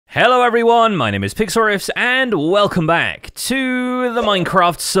Hello everyone, my name is Pixlriffs and welcome back to the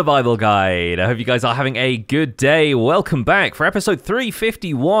Minecraft Survival Guide. I hope you guys are having a good day. Welcome back for episode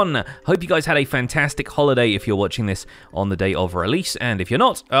 351. Hope you guys had a fantastic holiday if you're watching this on the day of release, and if you're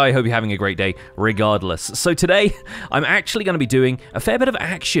not, I hope you're having a great day regardless. So today, I'm actually going to be doing a fair bit of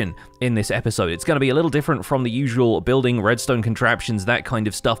action in this episode. It's going to be a little different from the usual building redstone contraptions, that kind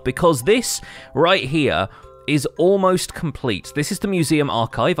of stuff, because this right here is almost complete. This is the museum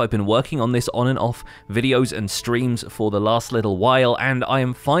archive. I've been working on this on and off videos and streams for the last little while, and I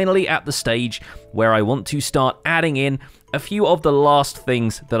am finally at the stage where I want to start adding in a few of the last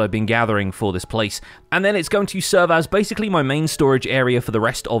things that I've been gathering for this place, and then it's going to serve as basically my main storage area for the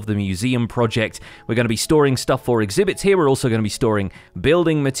rest of the museum project. We're going to be storing stuff for exhibits here, we're also going to be storing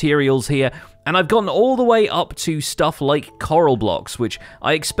building materials here, and I've gotten all the way up to stuff like coral blocks, which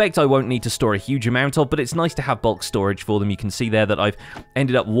I expect I won't need to store a huge amount of, but it's nice to have bulk storage for them. You can see there that I've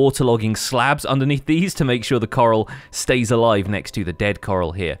ended up waterlogging slabs underneath these to make sure the coral stays alive next to the dead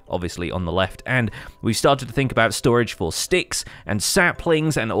coral here, obviously on the left, and we've started to think about storage for sticks and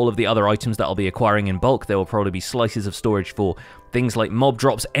saplings and all of the other items that I'll be acquiring in bulk. There will probably be slices of storage for things like mob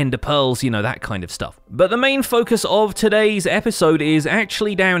drops, ender pearls, you know, that kind of stuff. But the main focus of today's episode is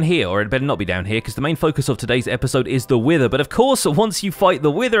actually down here, or it better not be down here, because the main focus of today's episode is the Wither. But of course, once you fight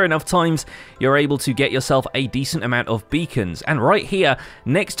the Wither enough times, you're able to get yourself a decent amount of beacons. And right here,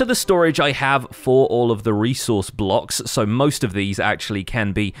 next to the storage I have for all of the resource blocks, so most of these actually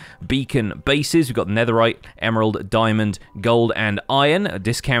can be beacon bases. We've got netherite, emerald, diamond, gold, and iron.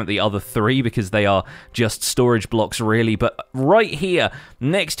 Discount the other three because they are just storage blocks really, but right here,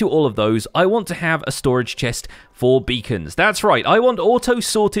 next to all of those, I want to have a storage chest for beacons. That's right, I want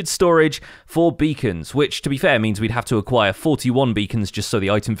auto-sorted storage for beacons, which, to be fair, means we'd have to acquire 41 beacons just so the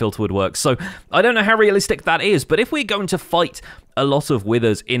item filter would work. So I don't know how realistic that is, but if we're going to fight a lot of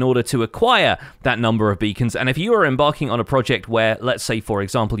withers in order to acquire that number of beacons, and if you are embarking on a project where, let's say, for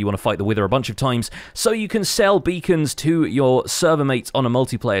example, you want to fight the wither a bunch of times so you can sell beacons to your server mates on a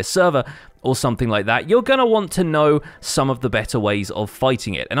multiplayer server, or something like that, you're going to want to know some of the better ways of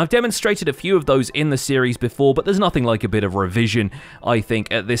fighting it. And I've demonstrated a few of those in the series before, but there's nothing like a bit of revision, I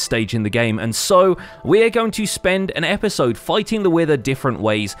think, at this stage in the game. And so we're going to spend an episode fighting the Wither different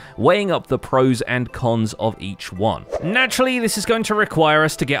ways, weighing up the pros and cons of each one. Naturally, this is going to require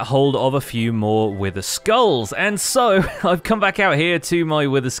us to get hold of a few more Wither skulls. And so I've come back out here to my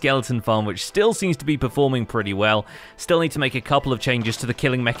Wither skeleton farm, which still seems to be performing pretty well. Still need to make a couple of changes to the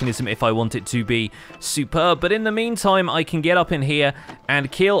killing mechanism if I want it to be superb, but in the meantime I can get up in here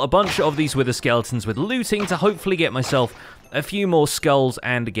and kill a bunch of these Wither skeletons with looting to hopefully get myself a few more skulls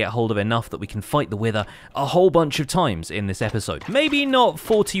and get hold of enough that we can fight the Wither a whole bunch of times in this episode. Maybe not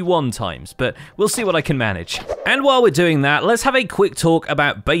 41 times, but we'll see what I can manage. And while we're doing that, let's have a quick talk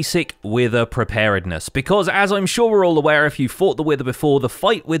about basic Wither preparedness, because as I'm sure we're all aware, if you fought the Wither before, the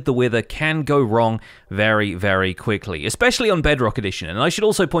fight with the Wither can go wrong very, very quickly, especially on Bedrock Edition. And I should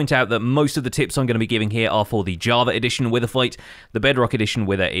also point out that most of the tips I'm going to be giving here are for the Java Edition Wither fight. The Bedrock Edition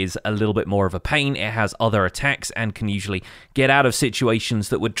Wither is a little bit more of a pain. It has other attacks and can usually get out of situations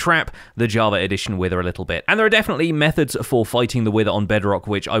that would trap the Java Edition Wither a little bit. And there are definitely methods for fighting the Wither on Bedrock,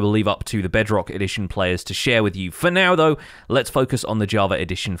 which I will leave up to the Bedrock Edition players to share with you. For now, though, let's focus on the Java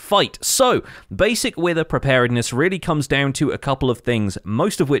Edition fight. So, basic Wither preparedness really comes down to a couple of things,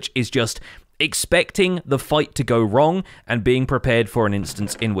 most of which is just expecting the fight to go wrong and being prepared for an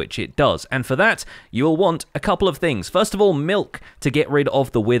instance in which it does. And for that, you'll want a couple of things. First of all, milk to get rid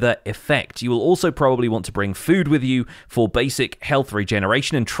of the Wither effect. You will also probably want to bring food with you for basic health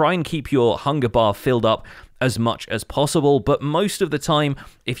regeneration and try and keep your hunger bar filled up as much as possible, but most of the time,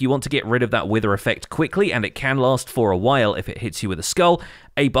 if you want to get rid of that Wither effect quickly, and it can last for a while if it hits you with a skull,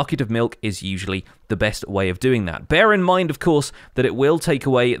 a bucket of milk is usually the best way of doing that. Bear in mind, of course, that it will take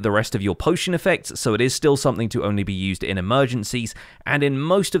away the rest of your potion effects, so it is still something to only be used in emergencies, and in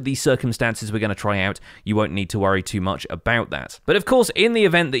most of these circumstances we're going to try out, you won't need to worry too much about that. But of course, in the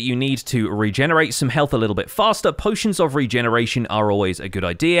event that you need to regenerate some health a little bit faster, potions of regeneration are always a good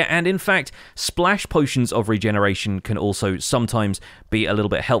idea, and in fact, splash potions of regeneration can also sometimes be a little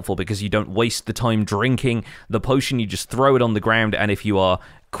bit helpful because you don't waste the time drinking the potion, you just throw it on the ground, and if you are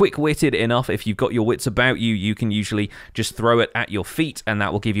quick-witted enough, if you've got your wits about you, you can usually just throw it at your feet, and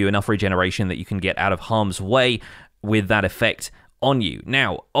that will give you enough regeneration that you can get out of harm's way with that effect on you.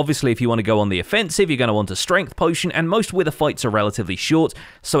 Now, obviously, if you want to go on the offensive, you're going to want a strength potion, and most Wither fights are relatively short,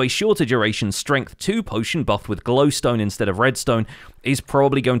 so a shorter duration strength 2 potion buffed with glowstone instead of redstone is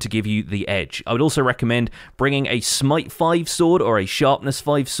probably going to give you the edge. I would also recommend bringing a Smite 5 sword or a Sharpness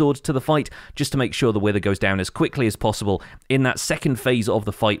 5 sword to the fight, just to make sure the Wither goes down as quickly as possible in that second phase of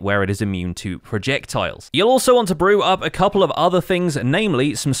the fight where it is immune to projectiles. You'll also want to brew up a couple of other things,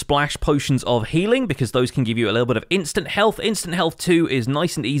 namely some splash potions of healing, because those can give you a little bit of instant health. Instant health 2 is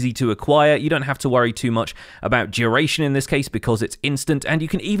nice and easy to acquire. You don't have to worry too much about duration in this case because it's instant, and you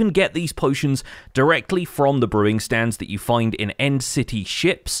can even get these potions directly from the brewing stands that you find in end city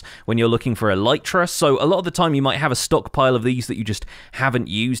ships when you're looking for elytra. So a lot of the time you might have a stockpile of these that you just haven't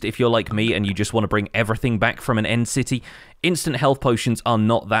used. If you're like me and you just want to bring everything back from an end city, instant health potions are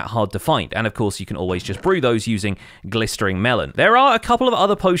not that hard to find, and of course you can always just brew those using Glistering Melon. There are a couple of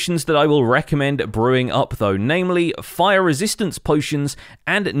other potions that I will recommend brewing up though, namely fire resistance potions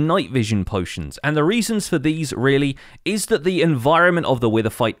and night vision potions, and the reasons for these really is that the environment of the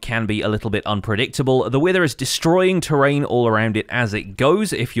Wither fight can be a little bit unpredictable. The Wither is destroying terrain all around it as it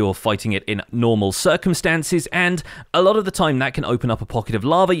goes if you're fighting it in normal circumstances, and a lot of the time that can open up a pocket of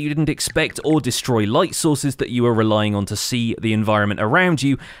lava you didn't expect or destroy light sources that you were relying on to see the environment around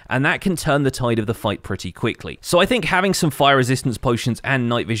you, and that can turn the tide of the fight pretty quickly. So I think having some fire resistance potions and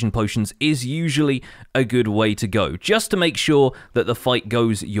night vision potions is usually a good way to go, just to make sure that the fight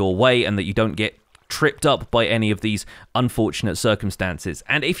goes your way and that you don't get tripped up by any of these unfortunate circumstances.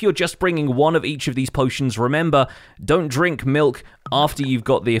 And if you're just bringing one of each of these potions, remember, don't drink milk after you've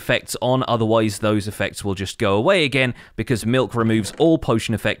got the effects on, otherwise those effects will just go away again, because milk removes all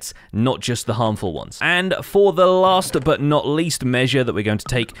potion effects, not just the harmful ones. And for the last but not least measure that we're going to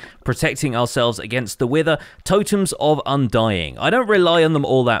take, protecting ourselves against the Wither, Totems of Undying. I don't rely on them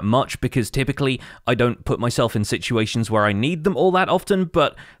all that much because typically I don't put myself in situations where I need them all that often,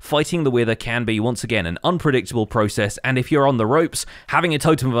 but fighting the Wither can be, once again, an unpredictable process, and if you're on the ropes, having a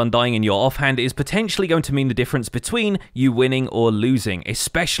Totem of Undying in your offhand is potentially going to mean the difference between you winning or losing,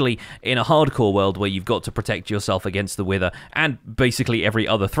 especially in a hardcore world where you've got to protect yourself against the Wither and basically every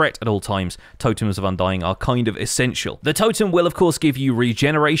other threat at all times. Totems of Undying are kind of essential. The totem will of course give you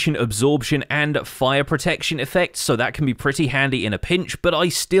regeneration, absorption, and fire protection effects, so that can be pretty handy in a pinch, but I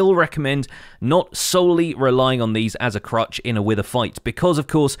still recommend not solely relying on these as a crutch in a Wither fight, because of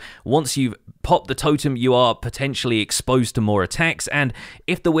course once you've popped the totem you are potentially exposed to more attacks, and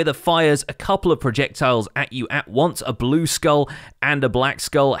if the Wither fires a couple of projectiles at you at once, a blue skull and a black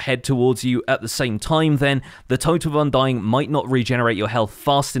skull head towards you at the same time, then the Totem of Undying might not regenerate your health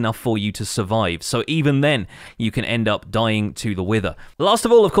fast enough for you to survive, so even then you can end up dying to the Wither. Last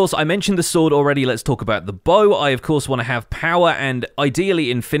of all, of course, I mentioned the sword already, let's talk about the bow. I of course want to have power and ideally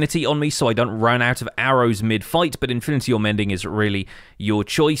infinity on me so I don't run out of arrows mid-fight, but infinity or mending is really your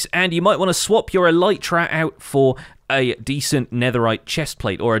choice, and you might want to swap your elytra out for a decent netherite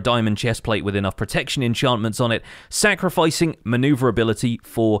chestplate or a diamond chestplate with enough protection enchantments on it, sacrificing maneuverability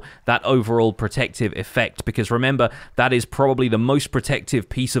for that overall protective effect, because remember, that is probably the most protective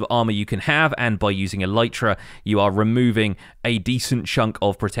piece of armor you can have, and by using elytra you are removing a decent chunk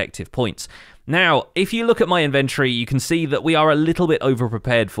of protective points. Now, if you look at my inventory, you can see that we are a little bit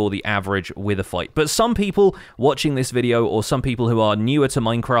over-prepared for the average Wither fight. But some people watching this video, or some people who are newer to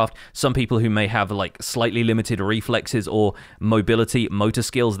Minecraft, some people who may have like slightly limited reflexes or mobility, motor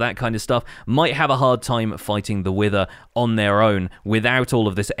skills, that kind of stuff, might have a hard time fighting the Wither on their own without all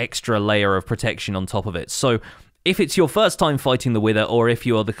of this extra layer of protection on top of it. So if it's your first time fighting the Wither, or if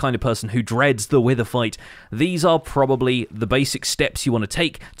you're the kind of person who dreads the Wither fight, these are probably the basic steps you want to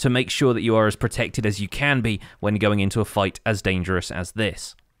take to make sure that you are as protected as you can be when going into a fight as dangerous as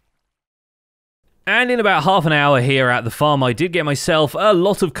this. And in about half an hour here at the farm, I did get myself a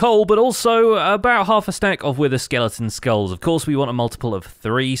lot of coal, but also about half a stack of Wither skeleton skulls. Of course, we want a multiple of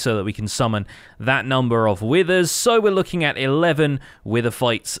 3 so that we can summon that number of Withers, so we're looking at 11 Wither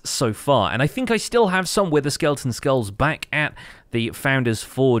fights so far. And I think I still have some Wither skeleton skulls back at the Founder's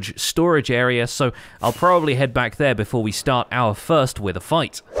Forge storage area, so I'll probably head back there before we start our first Wither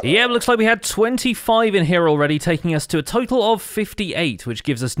fight. Yeah, it looks like we had 25 in here already, taking us to a total of 58, which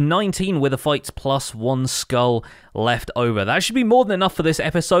gives us 19 Wither fights plus 1 skull left over. That should be more than enough for this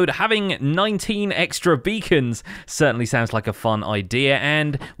episode. Having 19 extra beacons certainly sounds like a fun idea,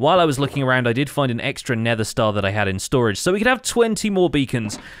 and while I was looking around, I did find an extra nether star that I had in storage, so we could have 20 more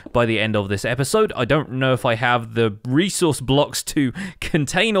beacons by the end of this episode. I don't know if I have the resource blocks to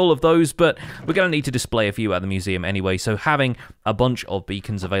contain all of those, but we're going to need to display a few at the museum anyway, so having a bunch of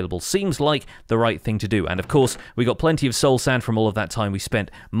beacons available seems like the right thing to do. And of course, we got plenty of soul sand from all of that time we spent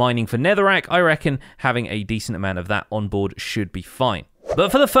mining for netherrack. I reckon having a decent amount of that on board should be fine. But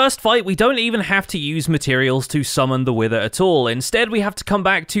for the first fight, we don't even have to use materials to summon the Wither at all. Instead, we have to come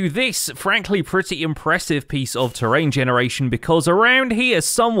back to this, frankly, pretty impressive piece of terrain generation, because around here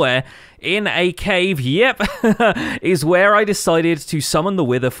somewhere in a cave, yep, is where I decided to summon the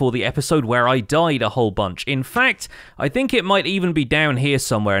Wither for the episode where I died a whole bunch. In fact, I think it might even be down here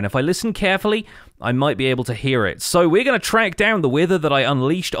somewhere, and if I listen carefully, I might be able to hear it. So we're going to track down the Wither that I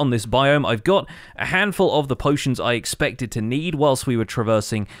unleashed on this biome. I've got a handful of the potions I expected to need whilst we were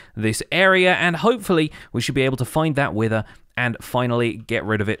traversing this area, and hopefully we should be able to find that Wither and finally get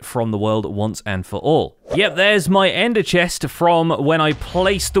rid of it from the world once and for all. Yep, there's my ender chest from when I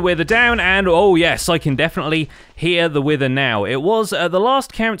placed the Wither down, and oh yes, I can definitely hear the Wither now. It was, the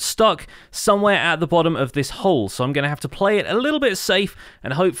last count, stuck somewhere at the bottom of this hole, so I'm going to have to play it a little bit safe,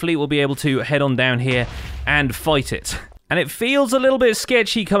 and hopefully we'll be able to head on down here and fight it. And it feels a little bit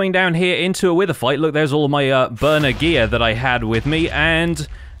sketchy coming down here into a Wither fight. Look, there's all of my burner gear that I had with me, and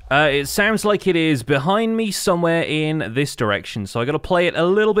it sounds like it is behind me somewhere in this direction, so I got to play it a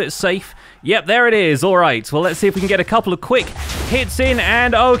little bit safe. Yep, there it is. All right, well, let's see if we can get a couple of quick hits in,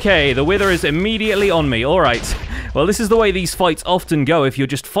 and okay, the Wither is immediately on me. All right. Well, this is the way these fights often go if you're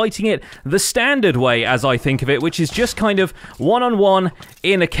just fighting it the standard way, as I think of it, which is just kind of one-on-one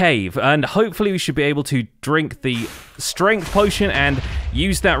in a cave. And hopefully we should be able to drink the strength potion and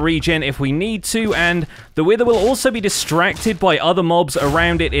use that regen if we need to. And the Wither will also be distracted by other mobs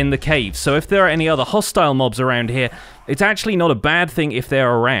around it in the cave. So if there are any other hostile mobs around here, it's actually not a bad thing if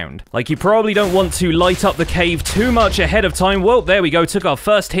they're around. Like, you probably don't want to light up the cave too much ahead of time. Well, there we go. Took our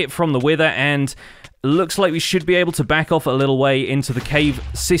first hit from the Wither, and looks like we should be able to back off a little way into the cave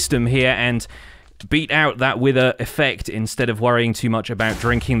system here and beat out that Wither effect instead of worrying too much about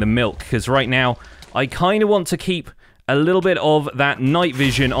drinking the milk, because right now I kind of want to keep a little bit of that night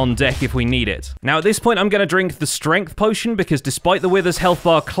vision on deck if we need it. Now at this point I'm going to drink the strength potion, because despite the Wither's health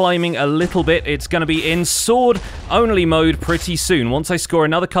bar climbing a little bit, it's going to be in sword only mode pretty soon. Once I score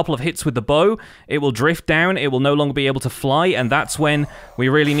another couple of hits with the bow, it will drift down, it will no longer be able to fly, and that's when we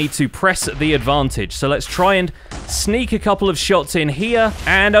really need to press the advantage. So let's try and sneak a couple of shots in here,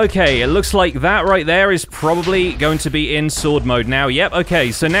 and okay, it looks like that right there is probably going to be in sword mode now. Yep,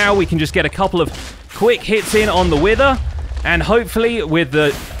 okay, so now we can just get a couple of quick hits in on the Wither, and hopefully with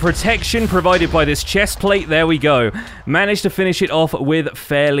the protection provided by this chest plate, there we go. Managed to finish it off with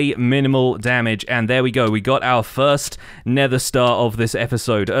fairly minimal damage, and there we go. We got our first nether star of this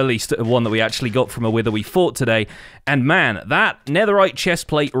episode, at least one that we actually got from a Wither we fought today. And man, that netherite chest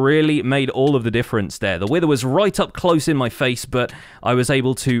plate really made all of the difference there. The Wither was right up close in my face, but I was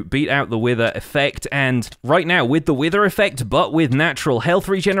able to beat out the Wither effect, and right now with the Wither effect, but with natural health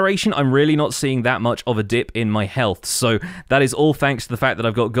regeneration, I'm really not seeing that much of a dip in my health. So that is all thanks to the fact that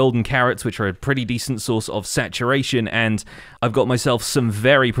I've got golden carrots, which are a pretty decent source of saturation, and I've got myself some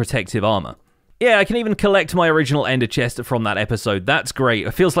very protective armor. Yeah, I can even collect my original ender chest from that episode. That's great.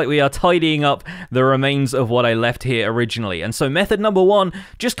 It feels like we are tidying up the remains of what I left here originally. And so method number one,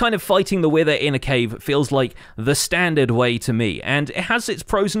 just kind of fighting the Wither in a cave, feels like the standard way to me. And it has its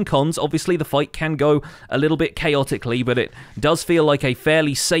pros and cons. Obviously, the fight can go a little bit chaotically, but it does feel like a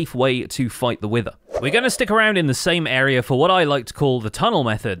fairly safe way to fight the Wither. We're going to stick around in the same area for what I like to call the tunnel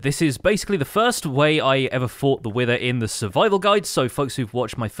method. This is basically the first way I ever fought the Wither in the survival guide, so folks who've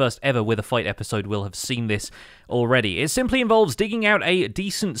watched my first ever Wither fight episode will have seen this already. It simply involves digging out a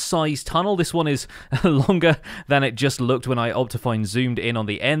decent-sized tunnel. This one is longer than it just looked when I Optifine zoomed in on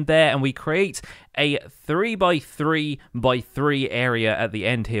the end there, and we create a 3x3x3 area at the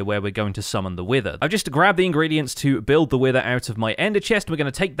end here where we're going to summon the Wither. I've just grabbed the ingredients to build the Wither out of my ender chest. We're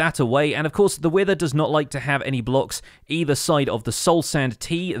going to take that away, and of course the Wither does not like to have any blocks either side of the soul sand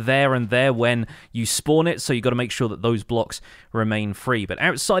T there and there when you spawn it, so you've got to make sure that those blocks remain free. But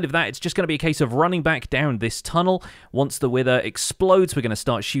outside of that, it's just going to be a case of running back down this tunnel. Once the Wither explodes, we're going to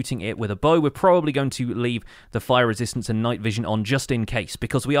start shooting it with a bow. We're probably going to leave the fire resistance and night vision on just in case,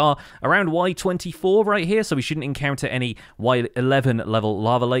 because we are around Y24 right here, so we shouldn't encounter any Y11 level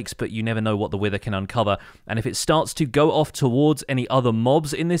lava lakes, but you never know what the Wither can uncover. And if it starts to go off towards any other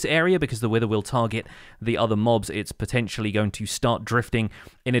mobs in this area, because the Wither will target the other mobs, it's potentially going to start drifting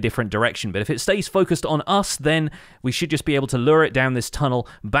in a different direction. But if it stays focused on us, then we should just be able to lure it down this tunnel,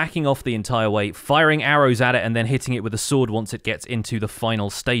 backing off the entire way, firing arrows at it, and then hitting it with a sword once it gets into the final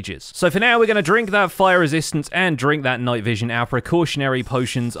stages. So for now, we're going to drink that fire resistance and drink that night vision. Our precautionary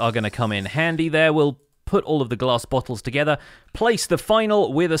potions are going to come in handy there. We'll put all of the glass bottles together, place the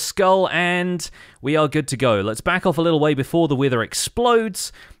final Wither skull, and we are good to go. Let's back off a little way before the Wither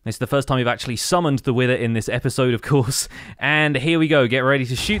explodes. It's the first time we've actually summoned the Wither in this episode, of course. And here we go. Get ready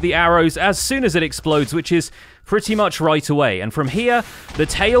to shoot the arrows as soon as it explodes, which is pretty much right away. And from here, the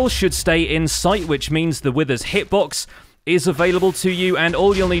tail should stay in sight, which means the Wither's hitbox is available to you, and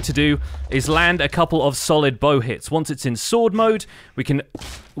all you'll need to do is land a couple of solid bow hits. Once it's in sword mode, we can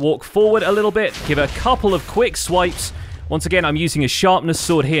walk forward a little bit, give a couple of quick swipes. Once again, I'm using a sharpness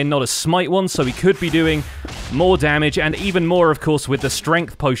sword here, not a smite one, so we could be doing more damage, and even more, of course, with the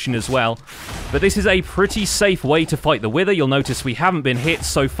strength potion as well. But this is a pretty safe way to fight the Wither. You'll notice we haven't been hit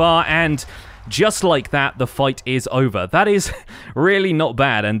so far, and just like that, the fight is over. That is really not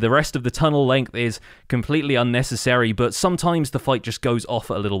bad, and the rest of the tunnel length is completely unnecessary, but sometimes the fight just goes off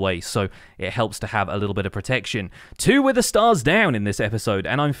a little way, so it helps to have a little bit of protection. 2 Wither stars down in this episode,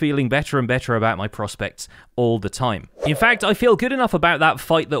 and I'm feeling better and better about my prospects all the time. In fact, I feel good enough about that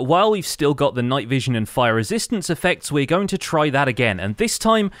fight that while we've still got the night vision and fire resistance effects, we're going to try that again, and this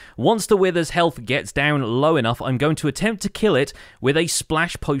time, once the Wither's health gets down low enough, I'm going to attempt to kill it with a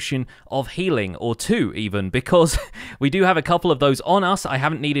splash potion of healing, or 2 even, because we do have a couple of those on us. I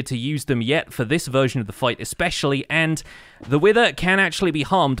haven't needed to use them yet for this version of the fight especially, and the Wither can actually be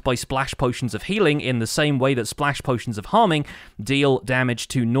harmed by splash potions of healing in the same way that splash potions of harming deal damage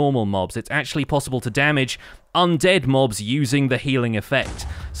to normal mobs. It's actually possible to damage undead mobs using the healing effect.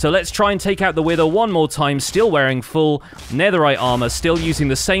 So let's try and take out the Wither one more time, still wearing full netherite armor, still using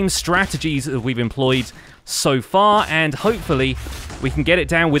the same strategies that we've employed so far, and hopefully we can get it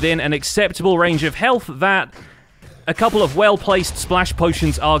down within an acceptable range of health that a couple of well-placed splash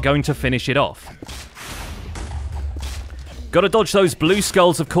potions are going to finish it off. Gotta dodge those blue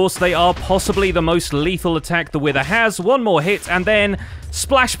skulls, of course. They are possibly the most lethal attack the Wither has. One more hit, and then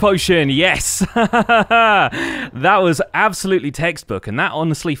splash potion. Yes! That was absolutely textbook, and that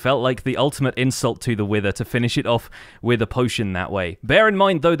honestly felt like the ultimate insult to the Wither to finish it off with a potion that way. Bear in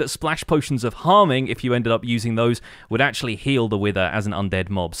mind, though, that splash potions of harming, if you ended up using those, would actually heal the Wither as an undead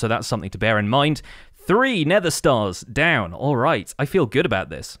mob, so that's something to bear in mind. 3 nether stars down. Alright, I feel good about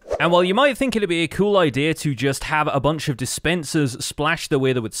this. And while you might think it'd be a cool idea to just have a bunch of dispensers splash the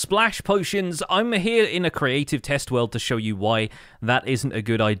Wither with splash potions, I'm here in a creative test world to show you why that isn't a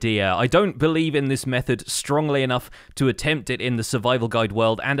good idea. I don't believe in this method strongly enough to attempt it in the survival guide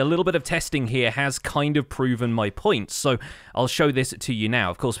world, and a little bit of testing here has kind of proven my point, so I'll show this to you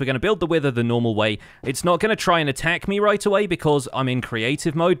now. Of course, we're going to build the Wither the normal way. It's not going to try and attack me right away because I'm in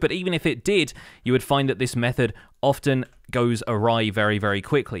creative mode, but even if it did, you would find that this method often goes awry very, very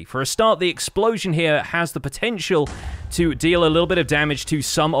quickly. For a start, the explosion here has the potential to deal a little bit of damage to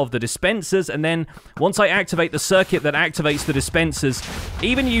some of the dispensers, and then once I activate the circuit that activates the dispensers,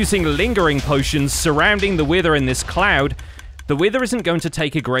 even using lingering potions surrounding the Wither in this cloud, the Wither isn't going to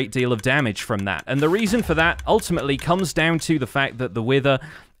take a great deal of damage from that. And the reason for that ultimately comes down to the fact that the Wither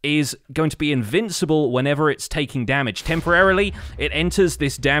is going to be invincible whenever it's taking damage. Temporarily, it enters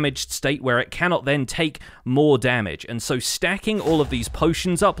this damaged state where it cannot then take more damage. And so stacking all of these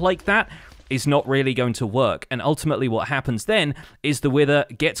potions up like that is not really going to work. And ultimately what happens then is the Wither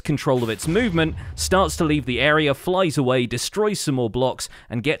gets control of its movement, starts to leave the area, flies away, destroys some more blocks,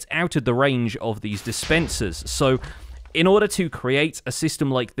 and gets out of the range of these dispensers. So in order to create a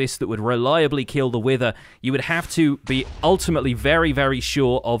system like this that would reliably kill the Wither, you would have to be ultimately very, very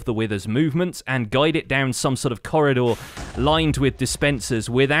sure of the Wither's movements and guide it down some sort of corridor lined with dispensers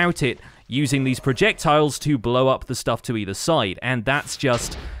without it using these projectiles to blow up the stuff to either side. And that's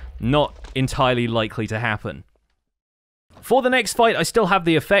just not entirely likely to happen. For the next fight, I still have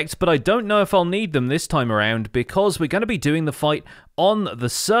the effects, but I don't know if I'll need them this time around because we're going to be doing the fight on the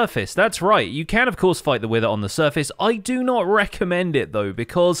surface. That's right, you can of course fight the Wither on the surface. I do not recommend it though,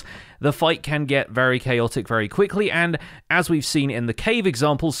 because the fight can get very chaotic very quickly, and as we've seen in the cave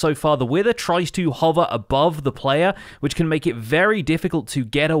examples so far, the Wither tries to hover above the player, which can make it very difficult to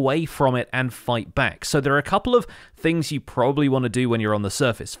get away from it and fight back. So there are a couple of things you probably want to do when you're on the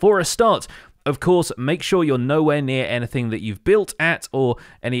surface. For a start, of course, make sure you're nowhere near anything that you've built at, or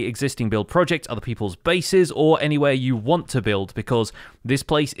any existing build projects, other people's bases, or anywhere you want to build, because this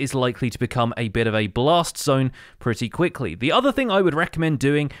place is likely to become a bit of a blast zone pretty quickly. The other thing I would recommend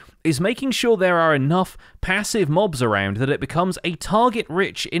doing is making sure there are enough passive mobs around that it becomes a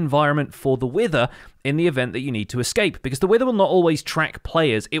target-rich environment for the Wither in the event that you need to escape, because the Wither will not always track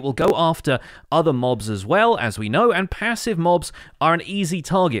players. It will go after other mobs as well, as we know, and passive mobs are an easy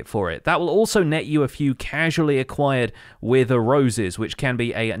target for it. That will also net you a few casually acquired Wither Roses, which can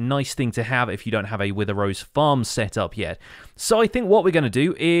be a nice thing to have if you don't have a Wither Rose farm set up yet. So I think what we're going to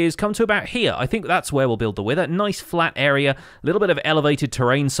do is come to about here. I think that's where we'll build the Wither. Nice flat area, a little bit of elevated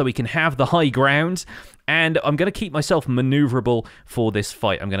terrain so we can have the high ground. And I'm going to keep myself maneuverable for this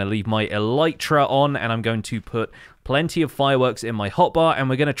fight. I'm going to leave my Elytra on, and I'm going to put plenty of fireworks in my hotbar, and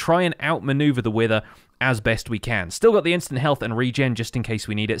we're going to try and outmaneuver the Wither as best we can. Still got the instant health and regen just in case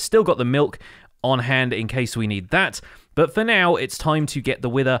we need it. Still got the milk on hand in case we need that. But for now, it's time to get the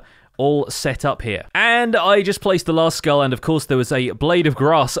Wither all set up here. And I just placed the last skull, and of course there was a blade of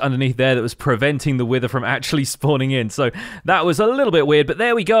grass underneath there that was preventing the Wither from actually spawning in, so that was a little bit weird, but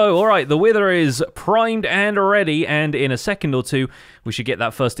there we go. Alright, the Wither is primed and ready, and in a second or two we should get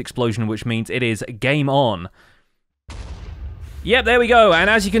that first explosion, which means it is game on. Yep, there we go, and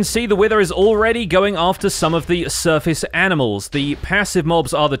as you can see, the Wither is already going after some of the surface animals. The passive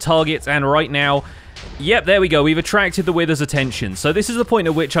mobs are the targets, and right now, yep, there we go, we've attracted the Wither's attention. So this is the point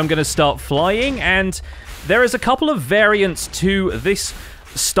at which I'm going to start flying, and there is a couple of variants to this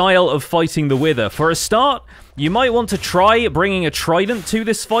style of fighting the Wither. For a start, you might want to try bringing a trident to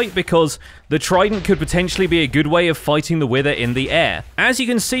this fight, because the trident could potentially be a good way of fighting the Wither in the air. As you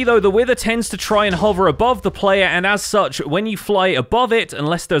can see though, the Wither tends to try and hover above the player, and as such, when you fly above it,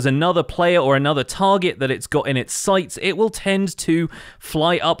 unless there's another player or another target that it's got in its sights, it will tend to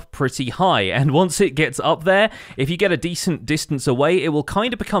fly up pretty high. And once it gets up there, if you get a decent distance away, it will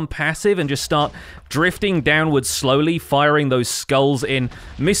kind of become passive and just start drifting downwards slowly, firing those skulls in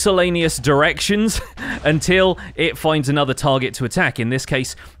miscellaneous directions until it finds another target to attack. In this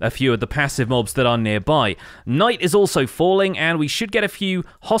case, a few of the passive mobs that are nearby. Night is also falling, and we should get a few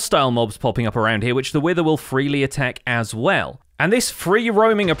hostile mobs popping up around here, which the Wither will freely attack as well. And this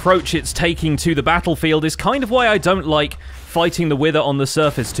free-roaming approach it's taking to the battlefield is kind of why I don't like fighting the Wither on the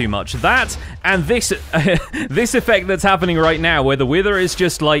surface too much. That, and this this effect that's happening right now, where the Wither is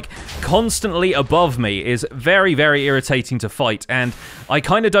just, like, constantly above me, is very, very irritating to fight, and I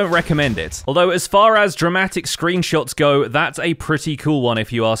kind of don't recommend it. Although, as far as dramatic screenshots go, that's a pretty cool one,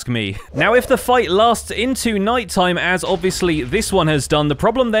 if you ask me. Now, if the fight lasts into nighttime, as obviously this one has done, the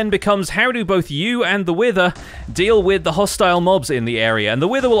problem then becomes, how do both you and the Wither deal with the hostile mobs in the area? And the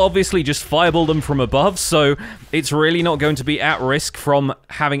Wither will obviously just fireball them from above, so it's really not going to be at risk from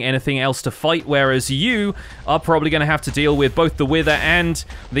having anything else to fight, whereas you are probably going to have to deal with both the Wither and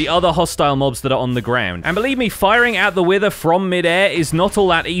the other hostile mobs that are on the ground. And believe me, firing at the Wither from mid-air is not all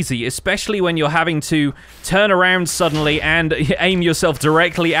that easy, especially when you're having to turn around suddenly and aim yourself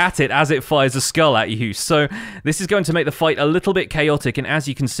directly at it as it fires a skull at you. So this is going to make the fight a little bit chaotic, and as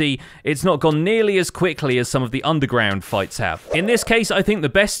you can see, it's not gone nearly as quickly as some of the underground fights have. In this case, I think the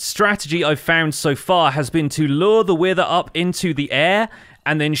best strategy I've found so far has been to lure the Wither up into the air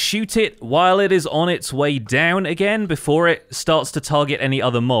and then shoot it while it is on its way down again before it starts to target any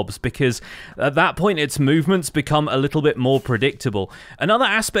other mobs, because at that point its movements become a little bit more predictable. Another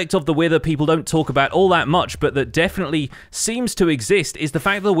aspect of the Wither people don't talk about all that much, but that definitely seems to exist, is the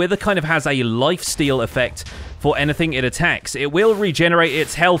fact that the Wither kind of has a lifesteal effect for anything it attacks. It will regenerate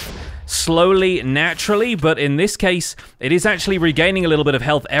its health slowly, naturally, but in this case, it is actually regaining a little bit of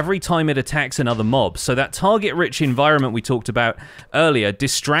health every time it attacks another mob. So that target-rich environment we talked about earlier,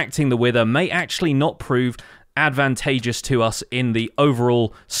 distracting the Wither, may actually not prove advantageous to us in the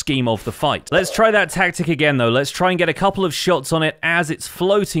overall scheme of the fight. Let's try that tactic again though. Let's try and get a couple of shots on it as it's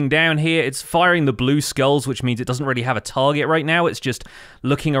floating down here. It's firing the blue skulls, which means it doesn't really have a target right now. It's just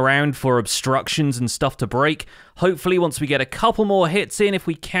looking around for obstructions and stuff to break. Hopefully once we get a couple more hits in, if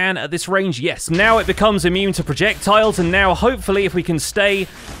we can at this range, yes. Now it becomes immune to projectiles, and now hopefully if we can stay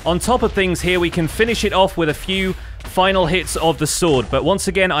on top of things here, we can finish it off with a few final hits of the sword. But once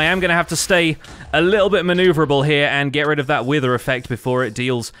again, I am going to have to stay a little bit maneuverable here and get rid of that Wither effect before it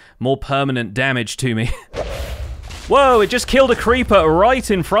deals more permanent damage to me. Whoa, it just killed a creeper right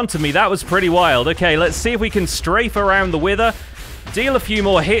in front of me. That was pretty wild. Okay, let's see if we can strafe around the Wither, deal a few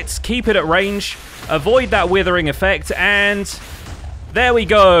more hits, keep it at range, avoid that withering effect, and there we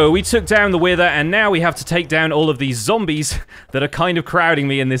go. We took down the Wither, and now we have to take down all of these zombies that are kind of crowding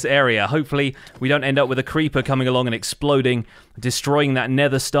me in this area. Hopefully, we don't end up with a creeper coming along and exploding, destroying that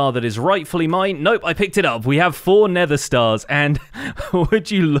nether star that is rightfully mine. Nope, I picked it up. We have 4 nether stars, and would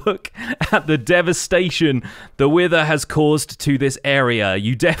you look at the devastation the Wither has caused to this area.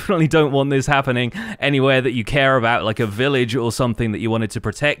 You definitely don't want this happening anywhere that you care about, like a village or something that you wanted to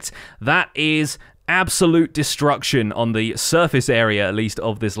protect. That is absolute destruction on the surface area, at least,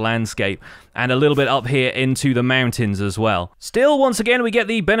 of this landscape, and a little bit up here into the mountains as well. Still, once again, we get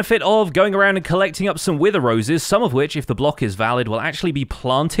the benefit of going around and collecting up some Wither Roses, some of which, if the block is valid, will actually be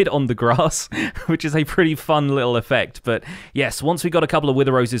planted on the grass, which is a pretty fun little effect. But yes, once we got a couple of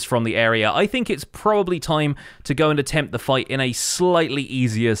Wither Roses from the area, I think it's probably time to go and attempt the fight in a slightly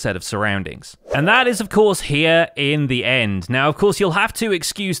easier set of surroundings. And that is, of course, here in the end. Now, of course, you'll have to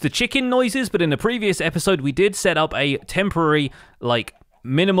excuse the chicken noises, but in the previous episode, we did set up a temporary, like,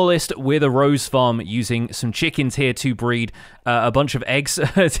 minimalist with a rose farm using some chickens here to breed a bunch of eggs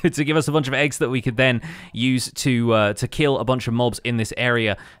to give us a bunch of eggs that we could then use to kill a bunch of mobs in this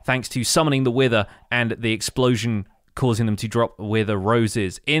area, thanks to summoning the Wither and the explosion causing them to drop Wither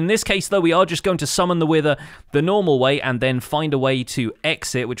Roses. In this case, though, we are just going to summon the Wither the normal way and then find a way to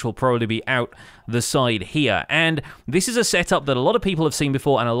exit, which will probably be out the side here. And this is a setup that a lot of people have seen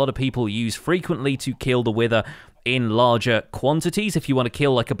before and a lot of people use frequently to kill the Wither in larger quantities. If you want to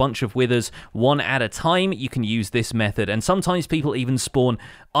kill like a bunch of Withers one at a time, you can use this method. And sometimes people even spawn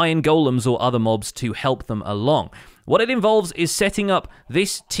iron golems or other mobs to help them along. What it involves is setting up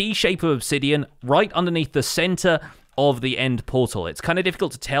this T shape of obsidian right underneath the center of the end portal. It's kind of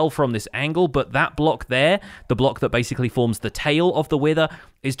difficult to tell from this angle, but that block there, the block that basically forms the tail of the Wither,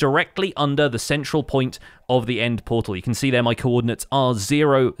 is directly under the central point of the end portal. You can see there my coordinates are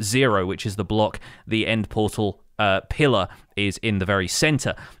 0, 0, which is the block the end portal pillar is in the very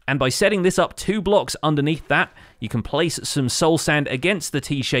center. And by setting this up 2 blocks underneath that, you can place some soul sand against the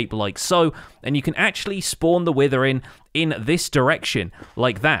T-shape like so, and you can actually spawn the Wither in this direction,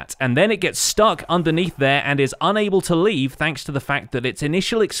 like that. And then it gets stuck underneath there and is unable to leave thanks to the fact that its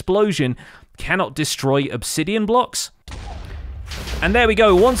initial explosion cannot destroy obsidian blocks. And there we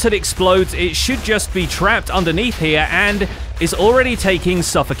go, once it explodes, it should just be trapped underneath here and is already taking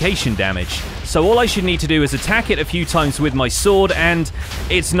suffocation damage. So all I should need to do is attack it a few times with my sword, and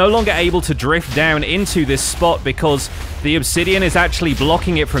it's no longer able to drift down into this spot because the obsidian is actually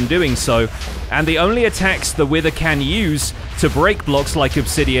blocking it from doing so. And the only attacks the Wither can use to break blocks like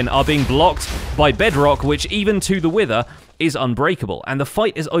obsidian are being blocked by bedrock, which even to the Wither is unbreakable, and the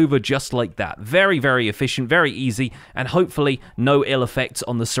fight is over just like that. Very, very efficient, very easy, and hopefully no ill effects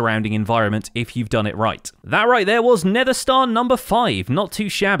on the surrounding environment if you've done it right. That right there was Nether Star number 5, not too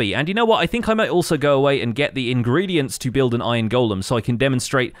shabby. And you know what, I think I might also go away and get the ingredients to build an iron golem so I can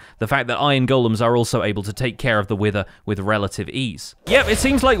demonstrate the fact that iron golems are also able to take care of the Wither with relative ease. Yep, it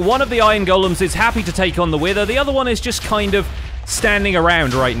seems like one of the iron golems is happy to take on the Wither, the other one is just kind of standing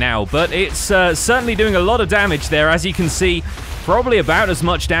around right now, but it's certainly doing a lot of damage there, as you can see, probably about as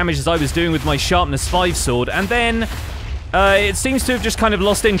much damage as I was doing with my Sharpness 5 sword, and then it seems to have just kind of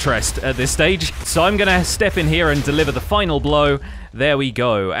lost interest at this stage, so I'm gonna step in here and deliver the final blow. There we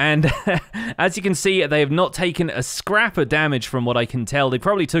go, and as you can see, they have not taken a scrap of damage from what I can tell. They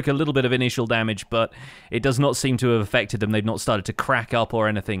probably took a little bit of initial damage, but it does not seem to have affected them. They've not started to crack up or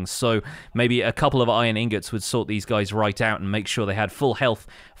anything, so maybe a couple of iron ingots would sort these guys right out and make sure they had full health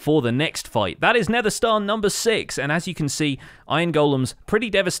for the next fight. That is Nether Star number 6, and as you can see, iron golems pretty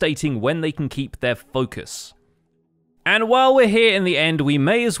devastating when they can keep their focus. And while we're here in the end, we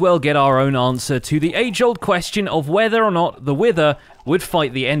may as well get our own answer to the age-old question of whether or not the Wither would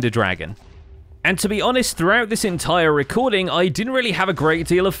fight the Ender Dragon. And to be honest, throughout this entire recording, I didn't really have a great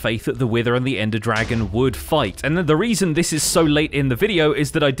deal of faith that the Wither and the Ender Dragon would fight. And the reason this is so late in the video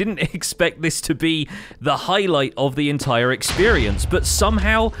is that I didn't expect this to be the highlight of the entire experience, but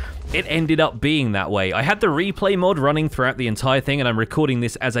somehow it ended up being that way. I had the replay mod running throughout the entire thing, and I'm recording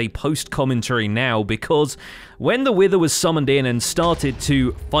this as a post-commentary now because when the Wither was summoned in and started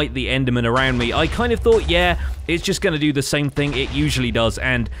to fight the Enderman around me, I kind of thought, yeah, it's just going to do the same thing it usually does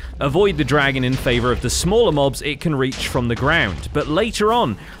and avoid the dragon in favor of the smaller mobs it can reach from the ground. But later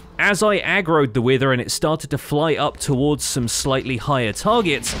on, as I aggroed the Wither and it started to fly up towards some slightly higher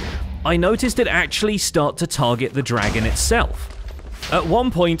targets, I noticed it actually start to target the dragon itself. At one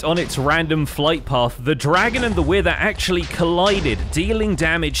point on its random flight path, the dragon and the Wither actually collided, dealing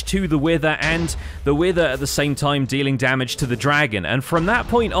damage to the Wither and the Wither at the same time dealing damage to the dragon. And from that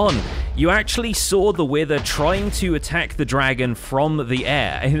point on, you actually saw the Wither trying to attack the dragon from the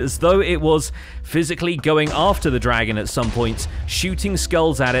air, as though it was physically going after the dragon at some points, shooting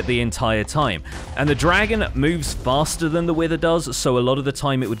skulls at it the entire time. And the dragon moves faster than the Wither does, so a lot of the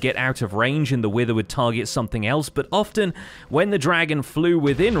time it would get out of range and the Wither would target something else, but often when the dragon flew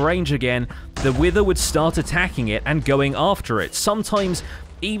within range again, the Wither would start attacking it and going after it, sometimes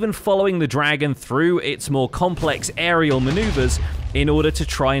even following the dragon through its more complex aerial maneuvers in order to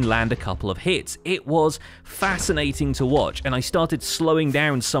try and land a couple of hits. It was fascinating to watch, and I started slowing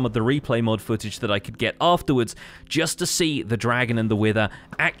down some of the replay mod footage that I could get afterwards just to see the dragon and the Wither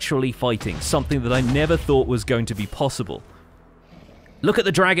actually fighting, something that I never thought was going to be possible. Look at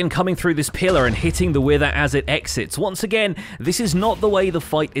the dragon coming through this pillar and hitting the Wither as it exits. Once again, this is not the way the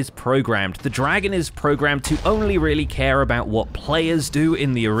fight is programmed. The dragon is programmed to only really care about what players do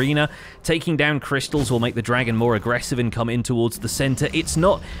in the arena. Taking down crystals will make the dragon more aggressive and come in towards the center. It's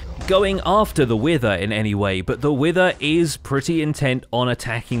not going after the Wither in any way, but the Wither is pretty intent on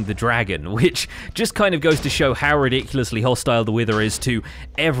attacking the dragon, which just kind of goes to show how ridiculously hostile the Wither is to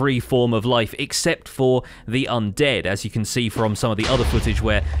every form of life, except for the undead, as you can see from some of the other footage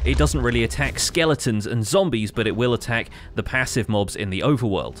where it doesn't really attack skeletons and zombies, but it will attack the passive mobs in the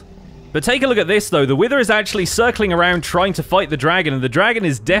overworld. But take a look at this though, the Wither is actually circling around trying to fight the dragon, and the dragon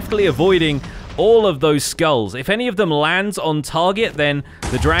is definitely avoiding all of those skulls. If any of them lands on target, then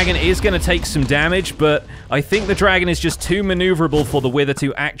the dragon is going to take some damage, but I think the dragon is just too maneuverable for the Wither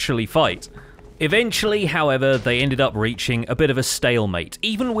to actually fight. Eventually, however, they ended up reaching a bit of a stalemate.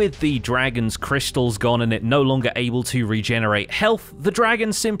 Even with the dragon's crystals gone and it no longer able to regenerate health, the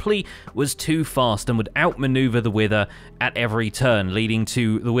dragon simply was too fast and would outmaneuver the Wither at every turn, leading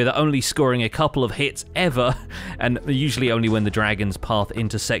to the Wither only scoring a couple of hits ever, and usually only when the dragon's path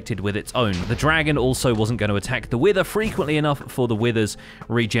intersected with its own. The dragon also wasn't going to attack the Wither frequently enough for the Wither's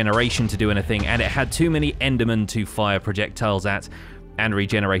regeneration to do anything, and it had too many Endermen to fire projectiles at and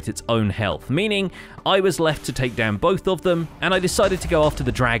regenerate its own health, meaning I was left to take down both of them, and I decided to go after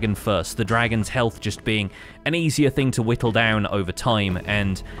the dragon first, the dragon's health just being an easier thing to whittle down over time,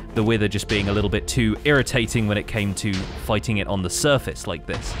 and the Wither just being a little bit too irritating when it came to fighting it on the surface like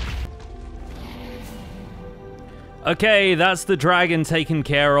this. Okay, that's the dragon taken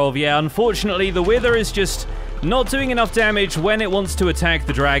care of. Yeah, unfortunately, the Wither is just not doing enough damage when it wants to attack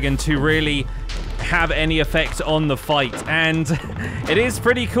the dragon to really have any effect on the fight, and it is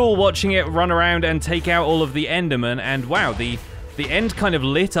pretty cool watching it run around and take out all of the Endermen, and wow, the end kind of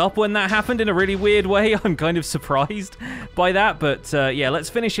lit up when that happened in a really weird way. I'm kind of surprised by that, but yeah, let's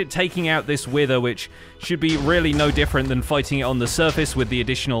finish it taking out this Wither, which should be really no different than fighting it on the surface with the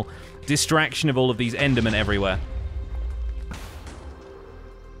additional distraction of all of these Endermen everywhere.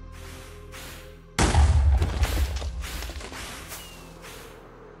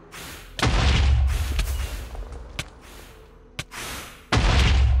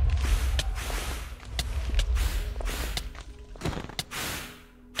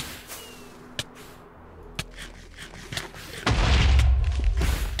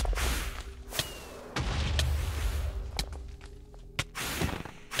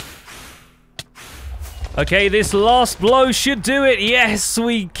 Okay, this last blow should do it. Yes,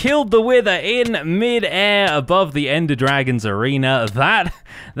 we killed the Wither in mid-air above the Ender Dragon's arena.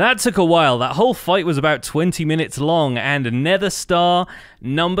 That took a while. That whole fight was about 20 minutes long, and Nether Star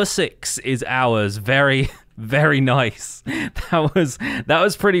number 6 is ours. Very, very nice. That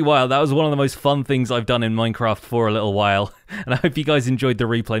was pretty wild. That was one of the most fun things I've done in Minecraft for a little while, and I hope you guys enjoyed the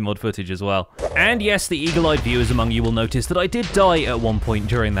replay mod footage as well. And yes, the eagle-eyed viewers among you will notice that I did die at one point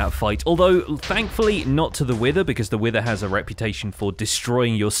during that fight, although thankfully not to the Wither, because the Wither has a reputation for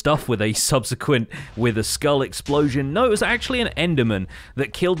destroying your stuff with a subsequent Wither skull explosion. No, it was actually an Enderman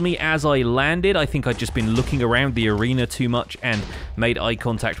that killed me as I landed. I think I'd just been looking around the arena too much and made eye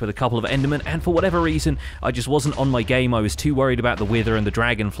contact with a couple of Endermen, and for whatever reason, I just wasn't on my game. I was too worried about the Wither and the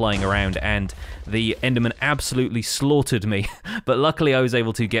dragon flying around, and the Enderman absolutely slaughtered me. But luckily I was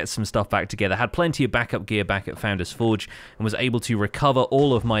able to get some stuff back together, had plenty of backup gear back at Founder's Forge, and was able to recover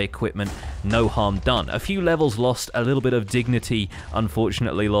all of my equipment, no harm done. A few levels lost, a little bit of dignity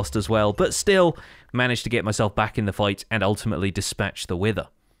unfortunately lost as well, but still managed to get myself back in the fight and ultimately dispatch the Wither.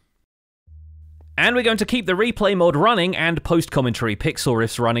 And we're going to keep the replay mod running and post-commentary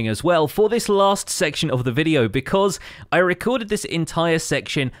Pixlriffs running as well for this last section of the video, because I recorded this entire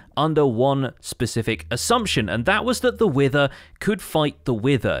section under one specific assumption, and that was that the Wither could fight the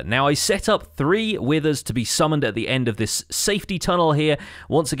Wither. Now, I set up 3 Withers to be summoned at the end of this safety tunnel here,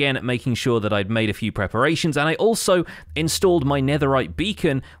 once again making sure that I'd made a few preparations, and I also installed my netherite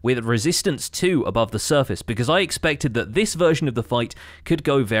beacon with resistance 2 above the surface, because I expected that this version of the fight could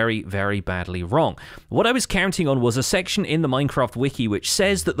go very, very badly wrong. What I was counting on was a section in the Minecraft wiki which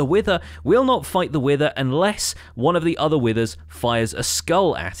says that the Wither will not fight the Wither unless one of the other Withers fires a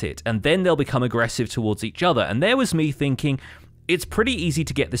skull at it, and then they'll become aggressive towards each other. And there was me thinking, it's pretty easy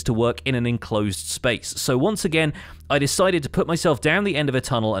to get this to work in an enclosed space. So once again, I decided to put myself down the end of a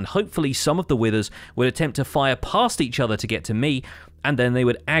tunnel, and hopefully some of the Withers would attempt to fire past each other to get to me, and then they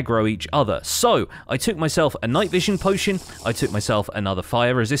would aggro each other. So I took myself a night vision potion, I took myself another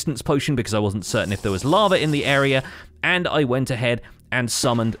fire resistance potion because I wasn't certain if there was lava in the area, and I went ahead and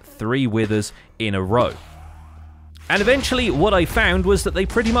summoned 3 withers in a row. And eventually what I found was that they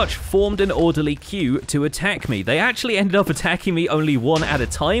pretty much formed an orderly queue to attack me. They actually ended up attacking me only one at a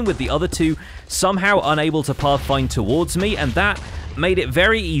time, with the other 2 somehow unable to pathfind towards me, and that made it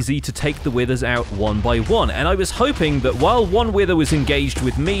very easy to take the withers out one by one. And I was hoping that while one wither was engaged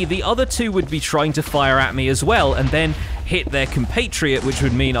with me, the other 2 would be trying to fire at me as well, and then hit their compatriot, which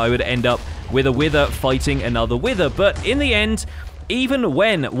would mean I would end up with a wither fighting another wither. But in the end, even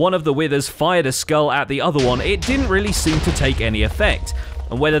when one of the withers fired a skull at the other one, it didn't really seem to take any effect.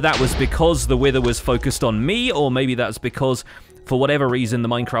 And whether that was because the wither was focused on me, or maybe that's because, for whatever reason, the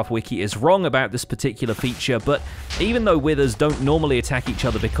Minecraft Wiki is wrong about this particular feature, but even though withers don't normally attack each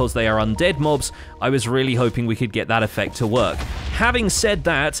other because they are undead mobs, I was really hoping we could get that effect to work. Having said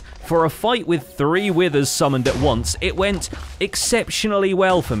that, for a fight with 3 withers summoned at once, it went exceptionally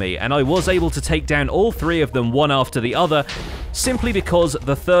well for me, and I was able to take down all 3 of them one after the other, simply because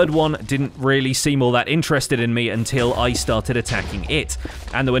the third one didn't really seem all that interested in me until I started attacking it,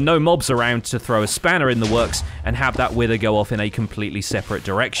 and there were no mobs around to throw a spanner in the works and have that wither go off in a completely separate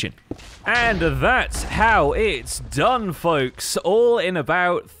direction. And that's how it's done, folks. All in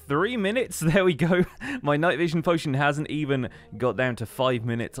about 3 minutes. There we go. My night vision potion hasn't even got down to 5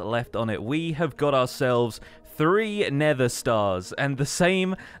 minutes left on it. We have got ourselves 3 nether stars and the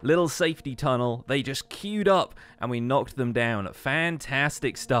same little safety tunnel. They just queued up and we knocked them down.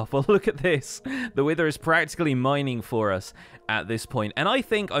 Fantastic stuff. Well, look at this. The wither is practically mining for us at this point, and I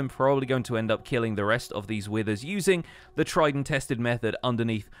think I'm probably going to end up killing the rest of these withers using the tried and tested method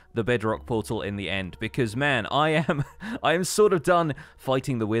underneath the bedrock portal in the end, because man, I am sort of done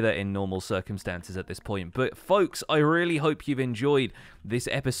fighting the wither in normal circumstances at this point. But folks, I really hope you've enjoyed this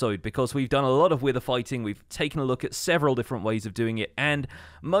episode, because we've done a lot of wither fighting, we've taken a look at several different ways of doing it, and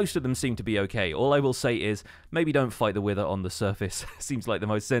most of them seem to be okay. All I will say is, maybe don't fight the wither on the surface. Seems like the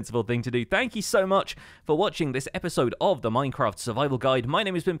most sensible thing to do. Thank you so much for watching this episode of the Minecraft Survival Guide. My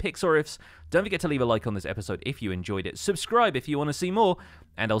name has been Pixlriffs. Don't forget to leave a like on this episode if you enjoyed it. Subscribe if you want to see more,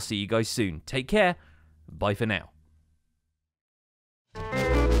 and I'll see you guys soon. Take care. Bye for now.